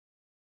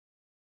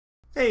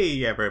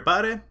Hey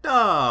everybody,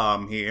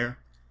 Dom here.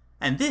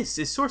 And this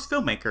is Source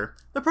Filmmaker,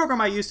 the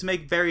program I use to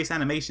make various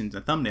animations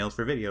and thumbnails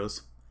for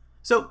videos.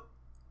 So,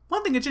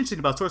 one thing that's interesting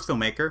about Source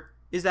Filmmaker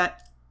is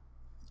that,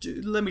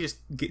 let me just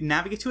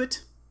navigate to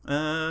it,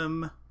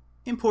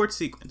 import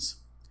sequence.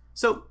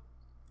 So,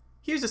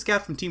 here's a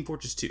scout from Team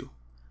Fortress 2.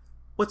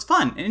 What's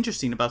fun and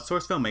interesting about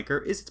Source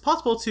Filmmaker is it's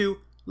possible to,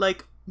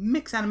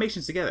 mix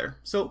animations together.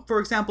 So, for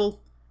example,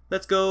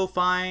 let's go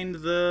find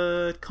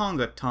the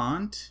conga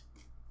taunt.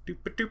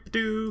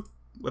 Doop-a-doop-a-doo.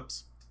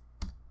 Whoops.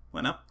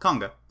 Went up.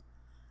 Conga.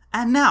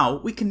 And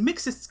now we can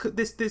mix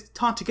this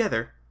taunt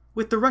together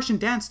with the Russian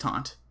dance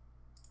taunt.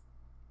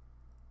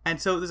 And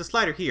so there's a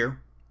slider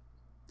here.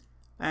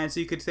 And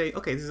so you could say,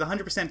 okay, this is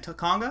 100%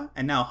 conga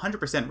and now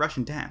 100%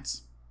 Russian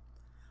dance.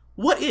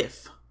 What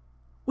if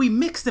we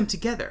mix them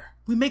together?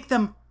 We make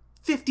them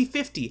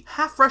 50-50,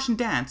 half Russian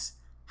dance,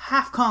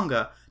 half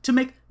conga, to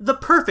make the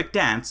perfect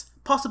dance,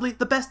 possibly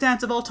the best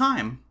dance of all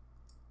time.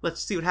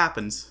 Let's see what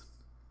happens.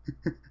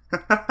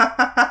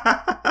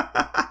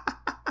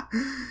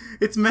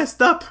 It's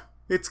messed up.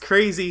 It's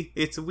crazy.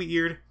 It's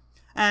weird.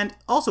 And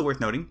also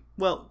worth noting,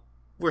 the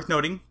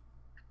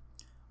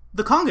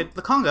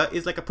conga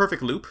is like a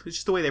perfect loop. It's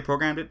just the way they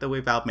programmed it, the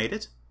way Valve made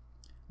it.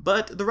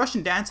 But the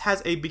Russian dance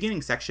has a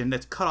beginning section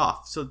that's cut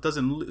off, so it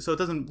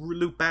doesn't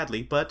loop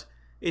badly, but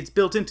it's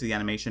built into the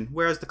animation.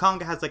 Whereas the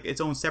conga has like its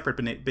own separate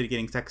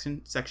beginning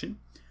section.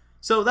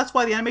 So that's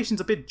why the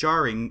animation's a bit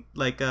jarring.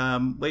 Wait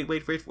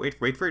for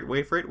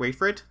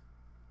it.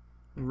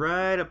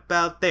 Right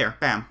about there.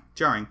 Bam.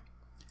 Jarring.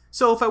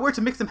 So if I were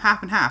to mix them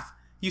half and half,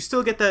 you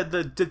still get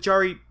the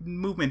jarring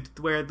movement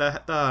where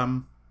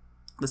the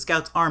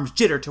scout's arms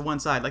jitter to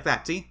one side like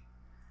that, see?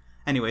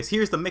 Anyways,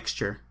 here's the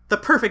mixture. The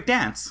perfect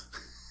dance!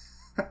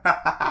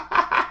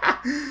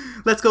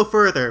 Let's go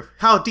further.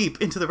 How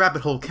deep into the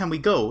rabbit hole can we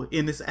go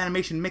in this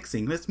animation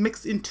mixing? Let's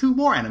mix in 2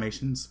 more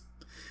animations.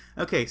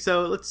 Okay,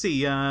 so let's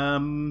see.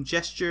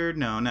 Gesture.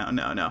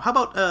 No. How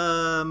about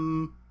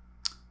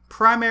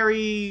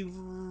primary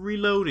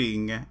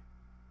reloading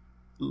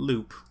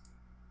loop?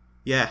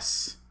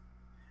 Yes.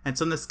 And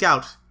so the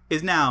scout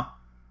is now.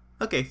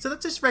 Okay, so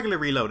that's just regular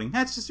reloading.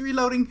 That's just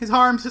reloading. His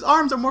arms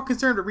are more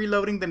concerned with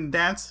reloading than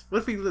dance. What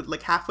if we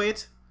like halfway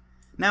it?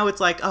 Now it's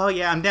like, oh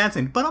yeah, I'm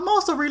dancing, but I'm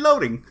also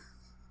reloading.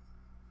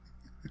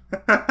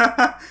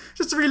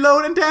 Just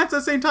reload and dance at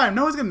the same time.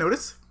 No one's gonna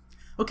notice.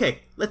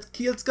 Okay, let's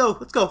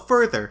go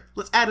further.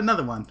 Let's add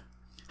another one.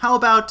 How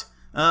about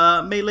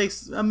melee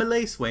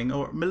swing,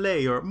 or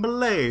melee, or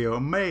melee, or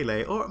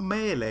melee, or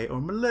melee,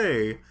 or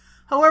melee.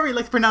 However you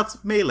like to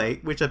pronounce melee,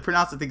 which I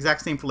pronounced it the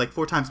exact same for like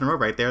 4 times in a row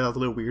right there. That was a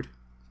little weird.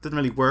 Doesn't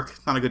really work.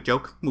 It's not a good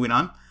joke. Moving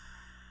on.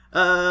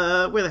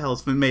 Where the hell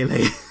is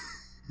melee?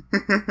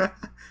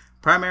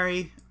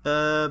 Primary,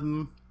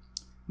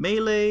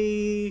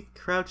 melee,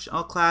 crouch,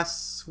 all class,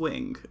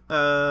 swing.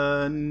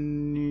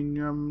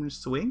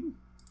 Swing?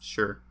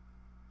 Sure.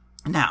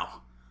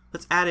 Now,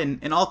 let's add in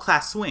an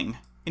all-class swing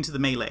into the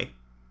melee,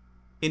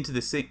 into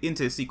the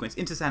sequence,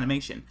 into this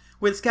animation,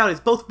 where the scout is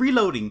both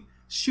reloading,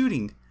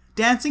 shooting,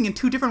 dancing in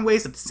 2 different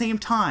ways at the same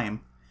time.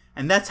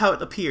 And that's how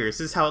it appears.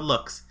 This is how it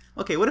looks.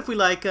 Okay, what if we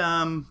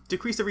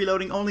decrease the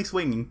reloading, only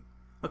swinging?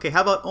 Okay,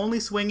 how about only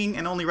swinging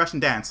and only Russian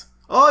dance?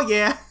 Oh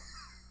yeah!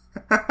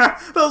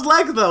 Those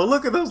legs though,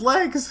 look at those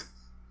legs!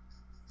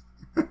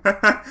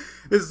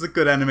 This is a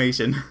good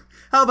animation.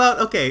 How about,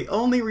 okay,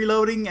 only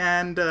reloading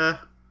and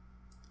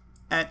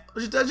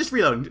just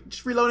reloading.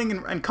 Just reloading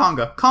and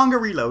conga.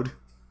 Conga reload.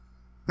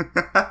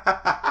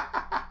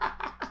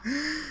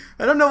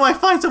 I don't know why I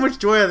find so much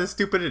joy out of this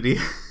stupidity.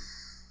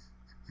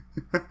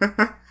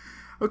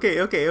 Okay.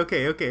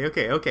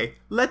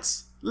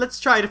 Let's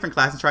try a different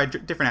class and try a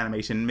different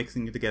animation,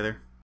 mixing it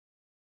together.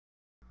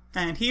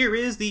 And here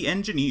is the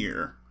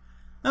engineer.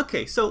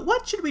 Okay, so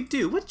what should we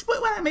do? What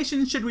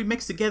animation should we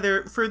mix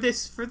together for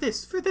this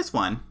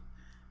one?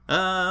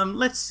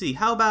 Let's see.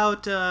 How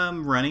about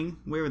running?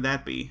 Where would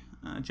that be?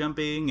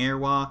 Jumping,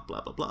 airwalk,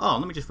 blah blah blah. Oh,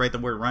 let me just write the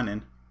word run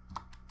in.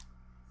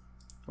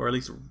 Or at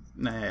least,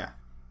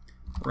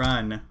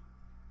 run.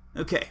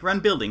 Okay, run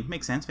building.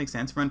 Makes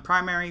sense. Run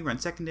primary, run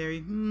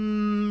secondary.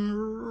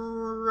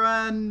 Run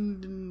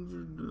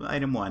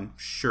item 1.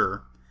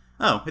 Sure.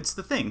 Oh, it's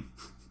the thing.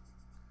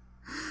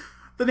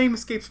 The name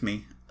escapes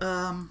me.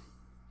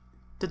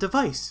 The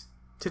device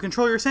to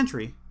control your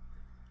sentry.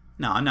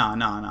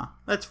 No.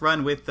 Let's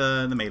run with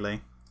the melee.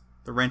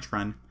 The wrench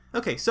run.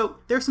 Okay, so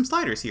there are some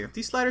sliders here.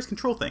 These sliders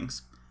control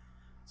things.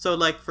 So,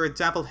 like, for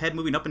example, head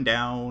moving up and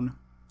down,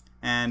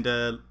 and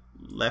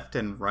left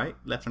and right,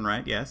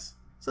 yes.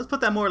 So let's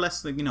put that more or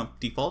less,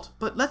 default.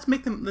 But let's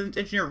make the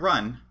engineer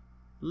run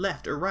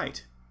left or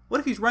right. What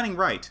if he's running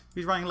right? If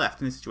he's running left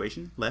in this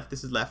situation. Left,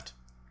 this is left.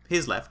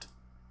 His left.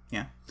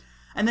 Yeah.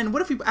 And then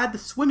what if we add the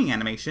swimming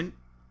animation?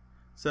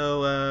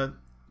 So,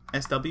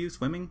 SW,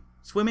 swimming.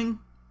 Swimming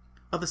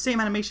of the same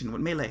animation with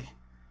melee.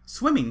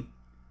 Swimming.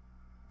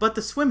 But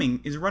the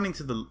swimming is running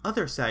to the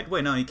other side.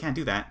 Wait, no, you can't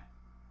do that.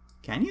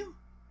 Can you?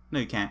 No,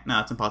 you can't. No,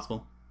 it's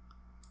impossible.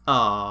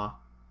 Aww.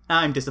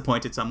 I'm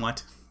disappointed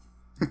somewhat.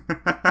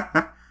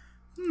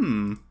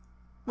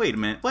 Wait a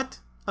minute, what?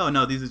 Oh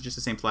no, these are just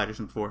the same sliders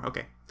from before.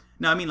 Okay.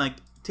 No, I mean like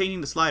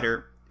changing the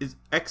slider is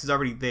X is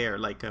already there.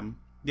 Like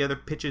the other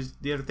pitches,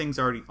 the other thing's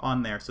already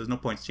on there, so there's no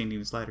point changing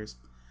the sliders.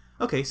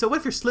 Okay, so what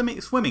if you're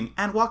swimming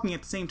and walking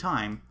at the same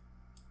time?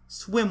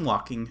 Swim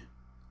walking.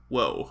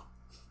 Whoa.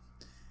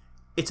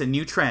 It's a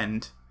new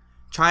trend.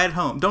 Try it at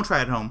home. Don't try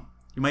it at home.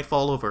 You might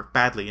fall over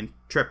badly and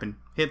trip and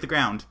hit the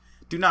ground.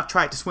 Do not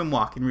try to swim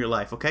walk in real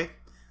life, okay?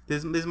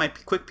 This is my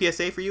quick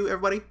PSA for you,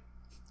 everybody.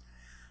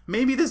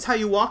 Maybe this is how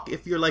you walk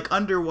if you're like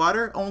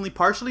underwater, only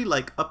partially,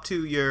 like up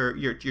to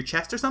your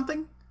chest or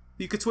something.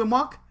 You could swim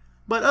walk.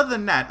 But other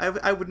than that,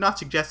 I would not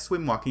suggest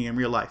swim walking in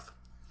real life.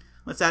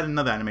 Let's add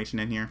another animation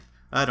in here.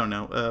 I don't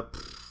know.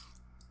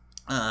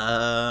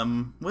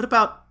 What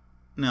about...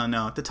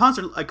 No. The taunts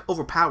are like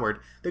overpowered.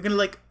 They're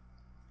gonna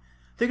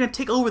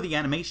take over the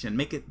animation,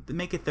 make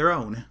it their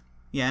own.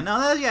 Yeah,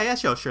 no, yeah,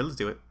 sure, let's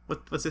do it.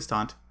 What's this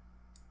taunt?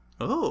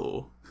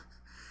 Oh,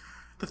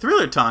 the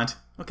Thriller taunt.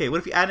 Okay, what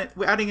if you add it?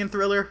 We're adding in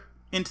Thriller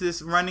into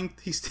this running.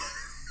 He's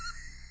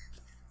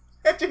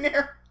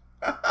engineer.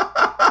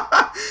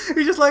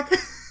 He's just like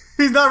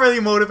he's not really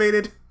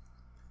motivated.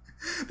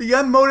 The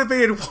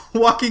unmotivated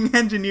walking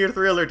engineer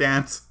Thriller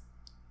dance.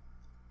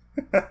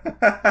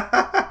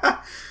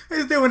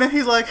 He's doing it.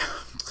 He's like,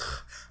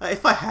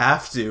 if I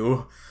have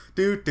to,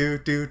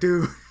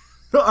 do.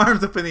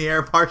 Arms up in the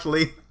air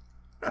partially.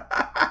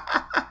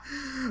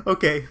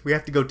 Okay, we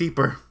have to go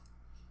deeper.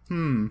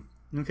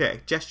 Okay,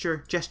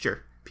 gesture.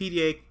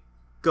 PDA,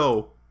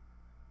 go.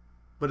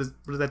 What does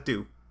that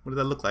do? What does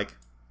that look like?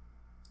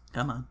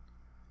 Come on.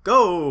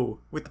 Go!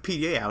 With the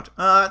PDA out.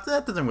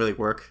 That doesn't really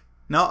work.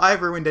 No,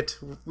 I've ruined it.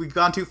 We've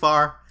gone too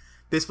far.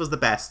 This was the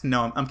best.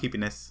 No, I'm keeping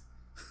this.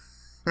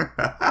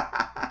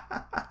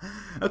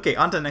 Okay,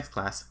 on to the next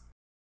class.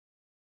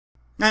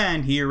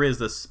 And here is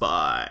the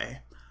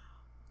spy.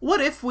 What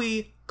if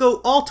we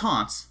go all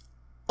taunts?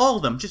 All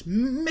of them. Just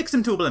mix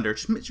them to a blender.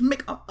 Just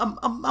make a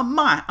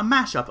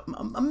mashup,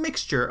 a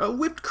mixture, a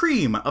whipped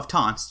cream of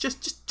taunts.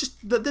 Just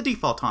the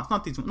default taunts,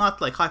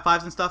 not like high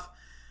fives and stuff.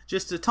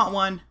 Just a taunt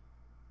one.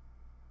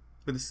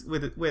 With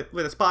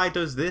a spy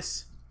does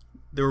this.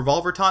 The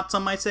revolver taunt,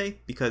 some might say,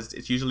 because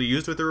it's usually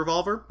used with a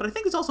revolver. But I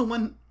think it's also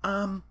one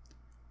of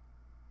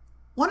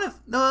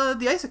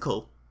the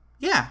icicle.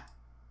 Yeah,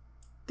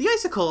 the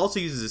icicle also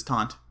uses this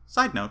taunt.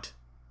 Side note.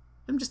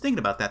 I'm just thinking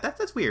about that.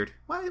 That's weird.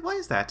 Why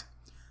is that?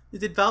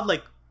 Did Valve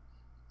like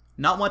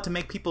not want to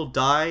make people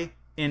die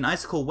in an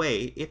icicle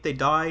way if they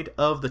died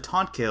of the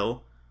taunt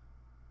kill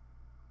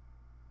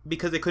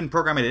because they couldn't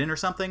program it in or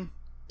something?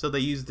 So they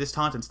used this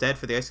taunt instead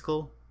for the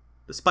icicle.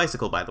 The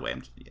Spicicle, by the way.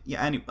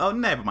 Yeah. Anyway, oh,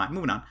 never mind.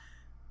 Moving on.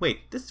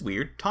 Wait, this is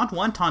weird. Taunt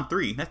 1, Taunt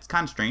 3. That's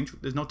kind of strange.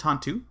 There's no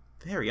Taunt 2.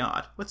 Very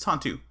odd. What's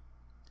Taunt 2?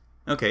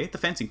 Okay, the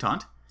fencing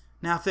taunt.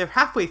 Now, if they're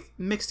halfway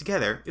mixed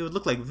together, it would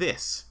look like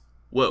this.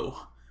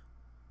 Whoa.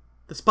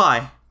 The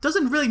spy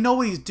doesn't really know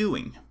what he's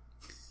doing.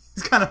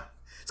 He's kind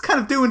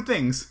of doing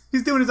things.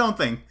 He's doing his own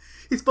thing.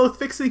 He's both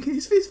fixing.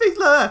 He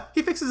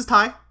fixes his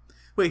tie.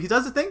 Wait, he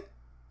does the thing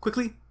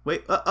quickly.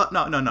 Wait,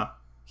 no.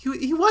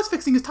 He was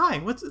fixing his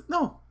tie.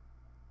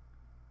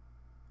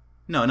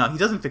 No, he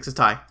doesn't fix his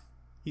tie.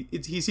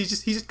 He's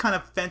just kind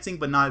of fencing,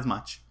 but not as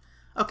much.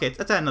 Okay,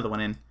 let's add another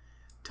one in.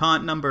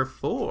 Taunt number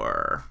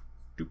 4.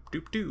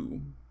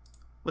 Doop.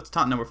 What's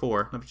taunt number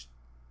 4?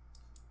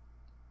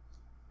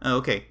 Oh,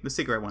 okay, the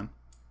cigarette one.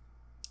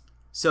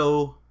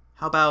 So,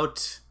 how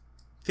about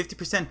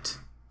 50%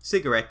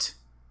 cigarette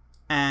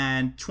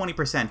and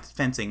 20%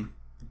 fencing?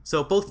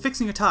 So, both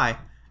fixing a tie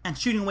and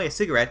shooting away a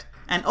cigarette.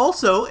 And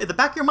also, in the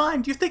back of your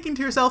mind, you're thinking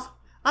to yourself,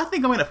 I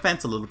think I'm going to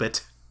fence a little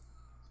bit.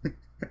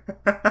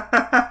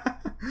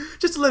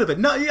 Just a little bit.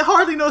 No,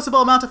 hardly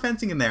noticeable amount of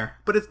fencing in there,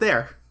 but it's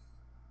there.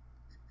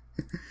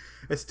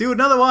 Let's do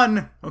another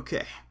one.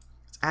 Okay,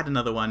 let's add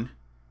another one.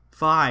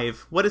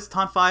 5. What is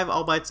taunt 5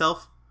 all by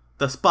itself?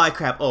 The spy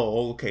crab.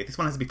 Oh, okay. This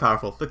one has to be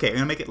powerful. Okay, I'm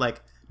gonna make it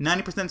like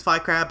 90% spy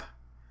crab.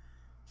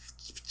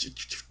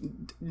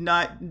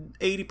 Not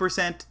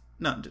 80%.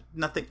 No,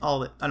 nothing.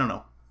 All it. I don't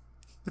know.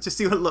 Let's just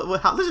see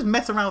let's just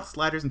mess around with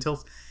sliders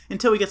until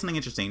we get something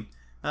interesting.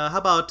 How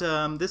about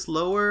this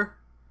lower,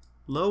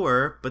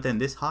 but then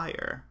this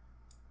higher.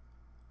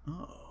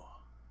 Oh,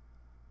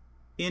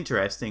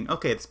 interesting.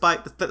 Okay,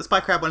 the spy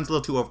crab one's a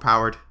little too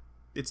overpowered.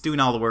 It's doing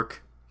all the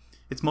work.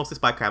 It's mostly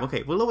spy crab.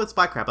 Okay, we'll lower the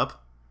spy crab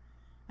up,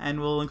 and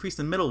we'll increase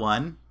the middle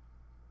one.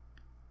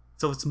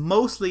 So it's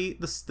mostly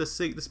the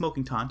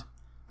smoking taunt,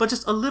 but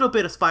just a little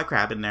bit of spy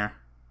crab in there.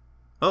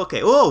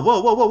 Okay.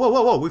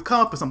 Whoa! We've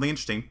come up with something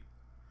interesting.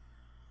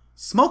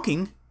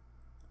 Smoking,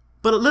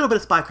 but a little bit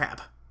of spy crab.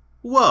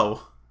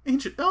 Whoa.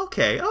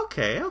 Okay.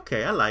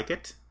 I like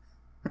it.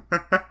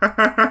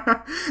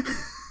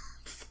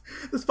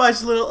 The spy's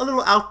just a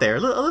little out there, a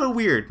little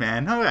weird,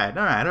 man. All right.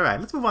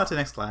 Let's move on to the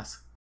next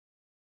class.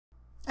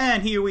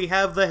 And here we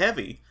have the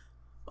heavy.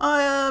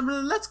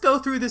 Let's go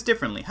through this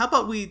differently. How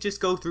about we just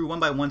go through one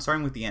by one,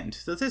 starting with the end.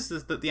 So this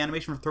is the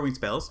animation for throwing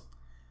spells.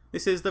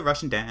 This is the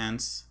Russian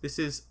dance. This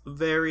is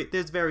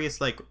there's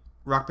various like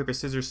rock paper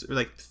scissors, or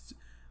like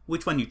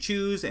which one you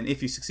choose and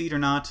if you succeed or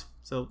not.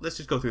 So let's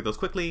just go through those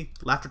quickly.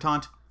 Laughter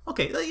taunt.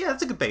 Okay, yeah,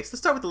 that's a good base. Let's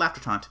start with the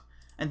laughter taunt.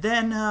 And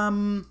then,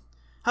 how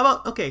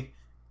about, okay,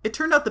 it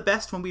turned out the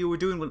best when we were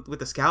doing with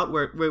the scout,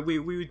 where we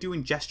were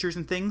doing gestures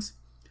and things.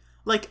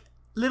 Like,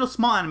 little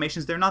small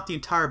animations, they're not the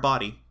entire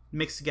body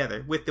mixed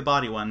together with the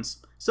body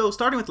ones. So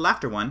starting with the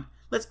laughter one,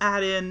 let's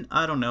add in,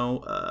 I don't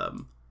know,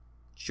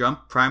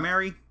 jump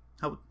primary.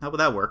 How would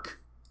that work?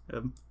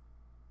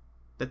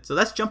 So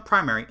that's jump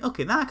primary.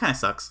 Okay, that kind of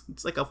sucks.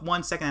 It's like a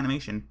 1 second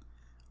animation.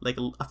 Like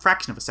a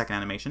fraction of a second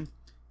animation.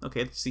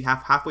 Okay, let's see,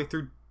 halfway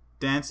through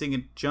dancing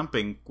and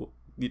jumping.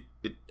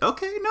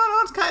 Okay, no,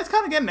 it's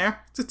kind of getting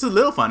there. It's a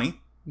little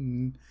funny.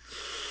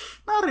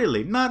 Not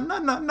really.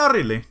 Not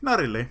really.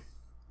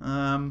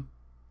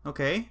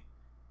 Okay.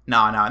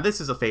 No, this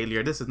is a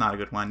failure. This is not a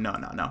good one. No.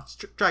 Let's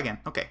try again.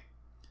 Okay.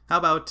 How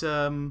about,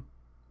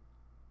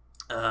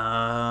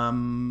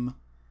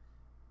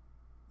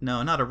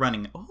 no, not a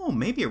running. Oh,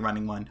 maybe a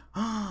running one.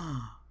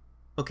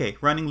 Okay,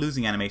 running,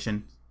 losing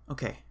animation.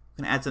 Okay.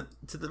 I'm gonna add some,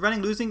 to the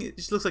running, losing, it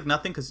just looks like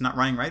nothing because it's not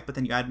running right, but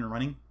then you add in a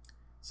running.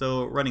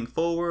 So running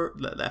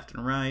forward, left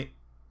and right.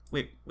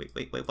 Wait,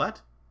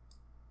 what?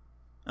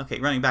 Okay,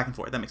 running back and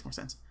forth. That makes more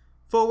sense.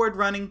 Forward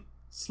running,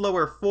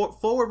 slower,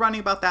 forward running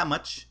about that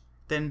much,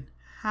 then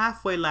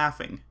halfway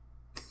laughing.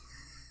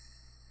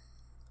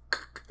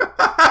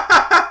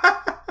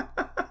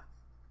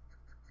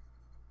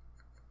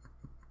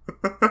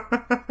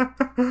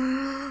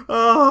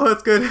 Oh,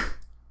 that's good.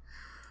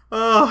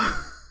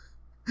 Oh.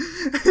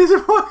 Is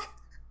it work?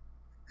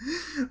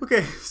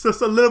 Okay, so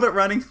it's a little bit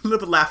running, a little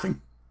bit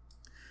laughing.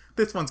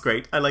 This one's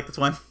great. I like this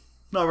one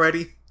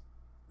already.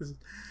 This is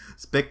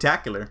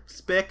spectacular.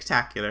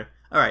 Spectacular.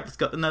 Alright, let's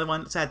go. Another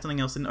one. Let's add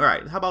something else in.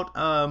 Alright, how about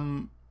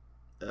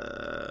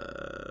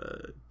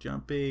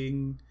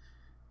jumping,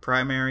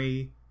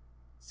 primary,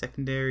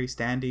 secondary,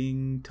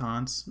 standing,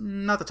 taunts.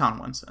 Not the taunt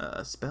ones.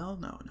 Spell?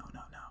 No.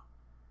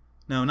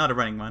 No, not a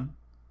running one.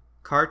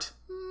 Cart?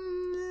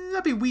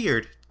 That'd be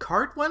weird.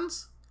 Cart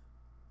ones?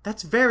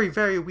 That's very,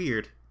 very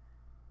weird.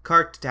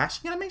 Cart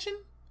dashing animation?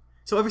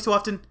 So every so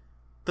often,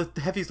 the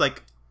heavy's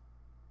like,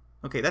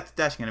 okay, that's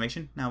dashing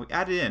animation. Now we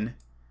add it in.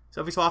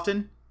 So every so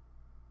often,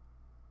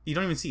 you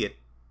don't even see it.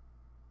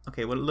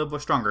 Okay, well, a little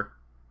bit stronger.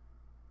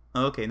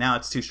 Okay, now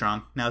it's too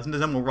strong. Now there's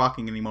no more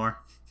rocking anymore.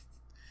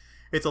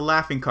 It's a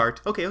laughing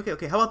cart. Okay.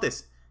 How about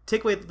this?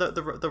 Take away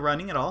the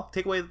running at all.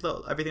 Take away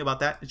everything about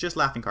that. It's just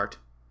laughing cart.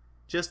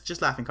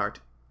 Just laughing cart.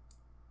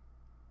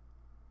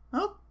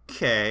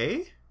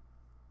 Okay.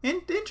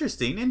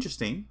 Interesting.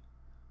 It's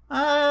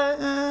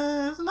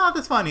not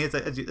as funny as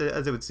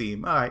it would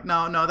seem. All right,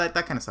 no, that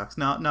kind of sucks.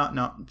 No.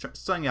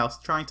 Something else.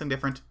 Trying something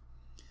different.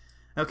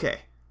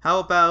 Okay. How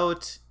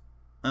about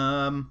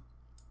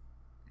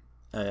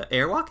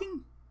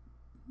airwalking?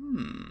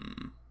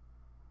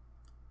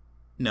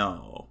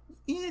 No.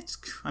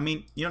 I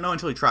mean, you don't know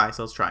until you try,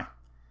 so let's try.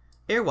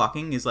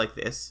 Airwalking is like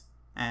this,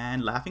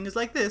 and laughing is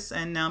like this,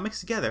 and now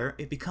mixed together,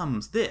 it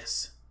becomes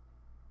this.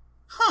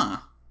 Huh.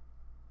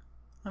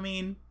 I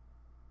mean,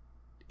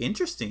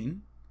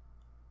 interesting.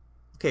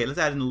 Okay, let's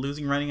add in the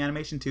losing running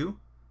animation too.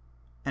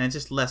 And it's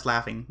just less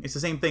laughing. It's the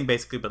same thing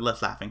basically, but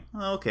less laughing.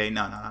 Okay,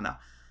 no.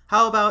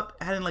 How about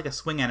adding like a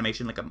swing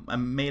animation, like a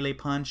melee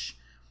punch?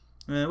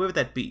 Where would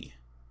that be?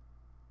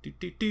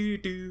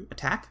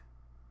 Attack?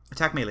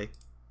 Attack melee.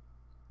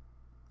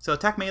 So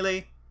attack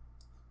melee,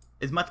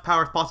 as much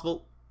power as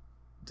possible.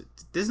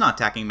 This is not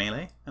attacking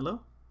melee.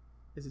 Hello?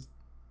 This is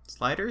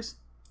sliders?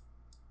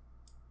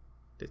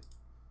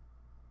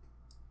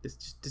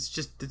 This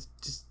just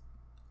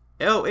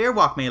oh,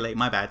 airwalk melee.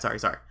 My bad. Sorry.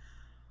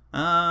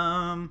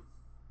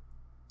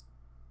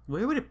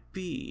 Where would it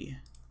be?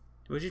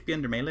 Would it just be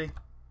under melee?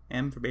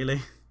 M for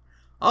melee.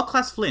 All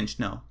class flinch.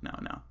 No.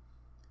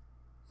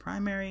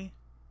 Primary.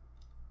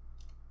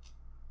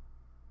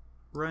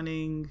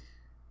 Running.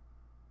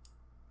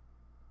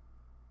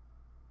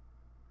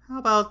 How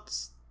about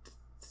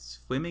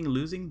swimming,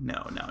 losing?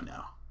 No.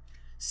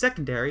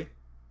 Secondary.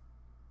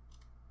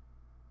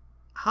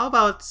 How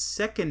about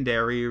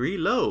secondary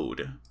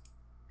reload?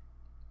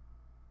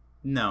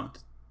 No.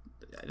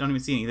 I don't even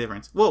see any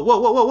difference.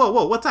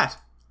 Whoa. What's that?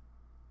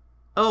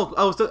 Oh,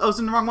 I was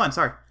in the wrong one.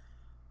 Sorry.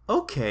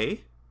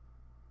 Okay.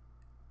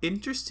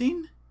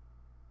 Interesting.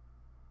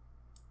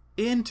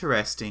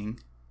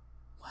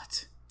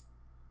 What?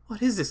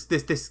 What is this?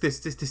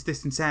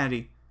 This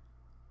insanity.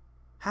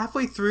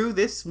 Halfway through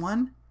this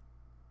one.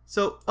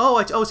 So, I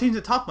was changing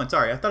the top one.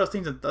 Sorry, I thought I was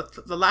changing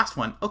the last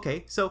one.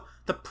 Okay, so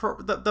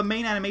the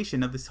main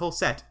animation of this whole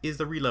set is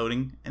the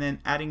reloading and then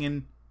adding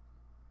in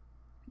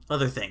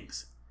other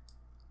things.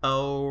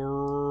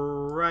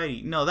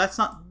 Alrighty. No, that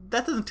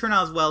doesn't turn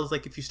out as well as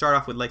like if you start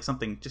off with like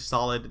something just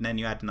solid and then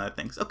you add in other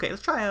things. Okay,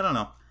 let's try. I don't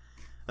know.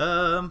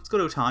 Let's go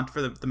to a taunt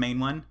for the main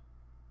one.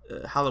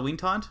 Halloween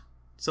taunt.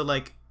 So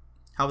like,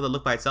 how would it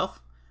look by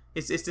itself?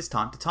 It's this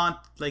taunt. The taunt,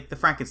 like the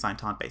Frankenstein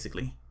taunt,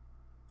 basically.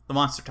 The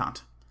monster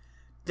taunt.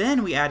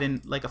 Then we add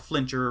in like a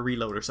flinch or a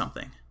reload or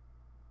something.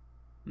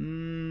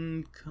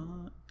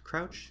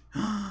 Crouch?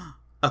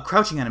 A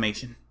crouching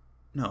animation.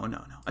 No.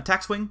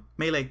 Attack swing,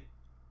 melee.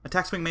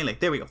 Attack swing, melee.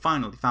 There we go.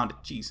 Finally found it.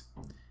 Jeez.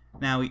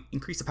 Now we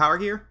increase the power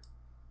here.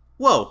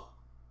 Whoa.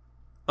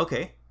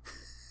 Okay.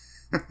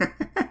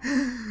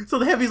 So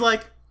the heavy's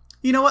like,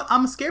 you know what? I'm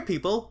gonna scare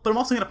people, but I'm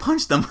also gonna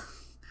punch them.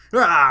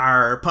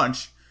 Rawr,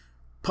 punch.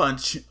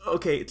 Punch.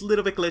 Okay, it's a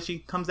little bit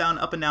glitchy. Comes down,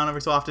 up and down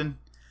every so often.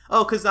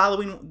 Oh, because the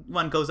Halloween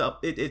one goes up.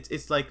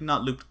 It's like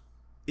not looped.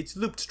 It's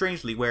looped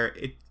strangely where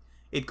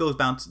it goes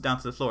bounce down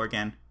to the floor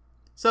again.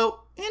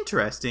 So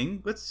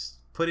interesting. Let's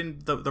put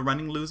in the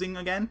running losing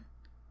again.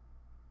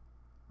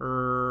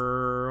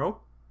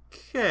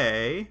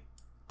 Okay.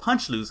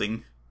 Punch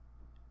losing.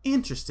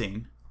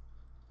 Interesting.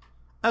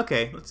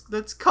 Okay,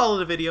 let's call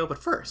it a video, but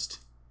first,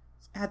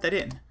 let's add that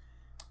in.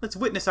 Let's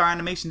witness our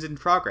animations in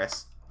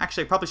progress.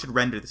 Actually, I probably should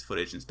render this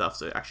footage and stuff,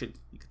 so actually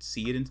you could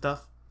see it and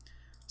stuff.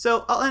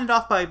 So I'll end it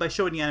off by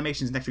showing the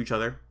animations next to each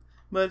other.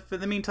 But for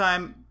the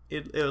meantime,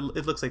 it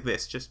looks like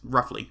this, just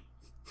roughly.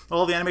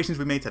 All the animations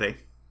we made today.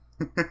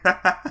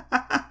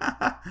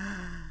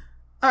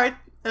 Alright,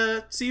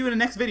 see you in the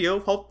next video.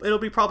 Hope it'll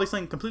be probably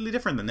something completely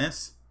different than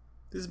this.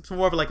 This is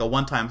more of like a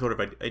one-time sort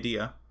of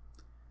idea.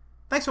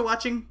 Thanks for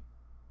watching.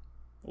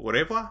 Au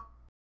revoir.